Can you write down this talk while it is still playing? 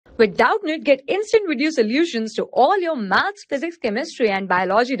With Doubtnut, get instant video solutions to all your maths, physics, chemistry, and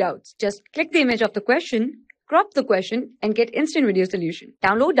biology doubts. Just click the image of the question, crop the question, and get instant video solution.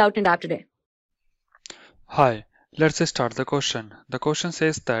 Download Doubtnut app today. Hi, let's start the question. The question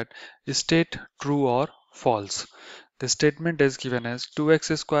says that state true or false. The statement is given as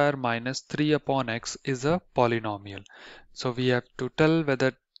 2x square minus 3 upon x is a polynomial. So we have to tell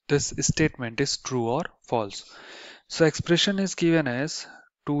whether this statement is true or false. So expression is given as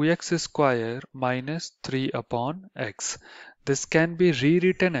 2x square minus 3 upon x. This can be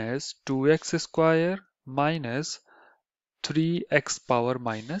rewritten as 2x square minus 3x power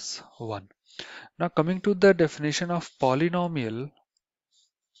minus 1. Now coming to the definition of polynomial,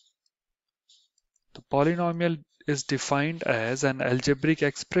 the polynomial is defined as an algebraic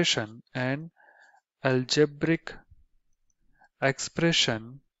expression, in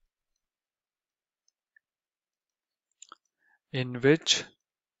which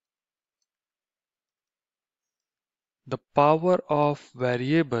the power of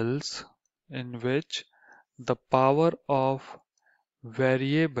variables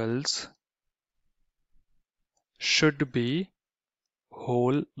should be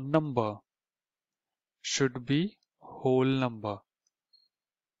whole number.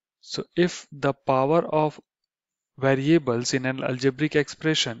 So if the power of variables in an algebraic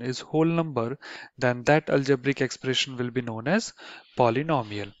expression is whole number, then that algebraic expression will be known as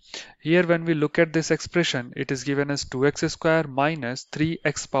polynomial. Here when we look at this expression, it is given as 2x square minus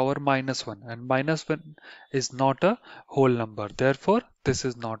 3x power minus 1, and minus 1 is not a whole number. Therefore, this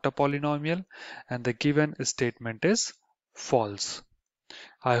is not a polynomial and the given statement is false.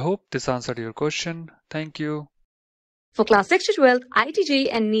 I hope this answered your question. Thank you. For class 6 to 12, IIT JEE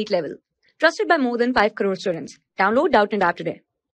and NEET level. Trusted by more than 5 crore students. Download Doubtnut app today.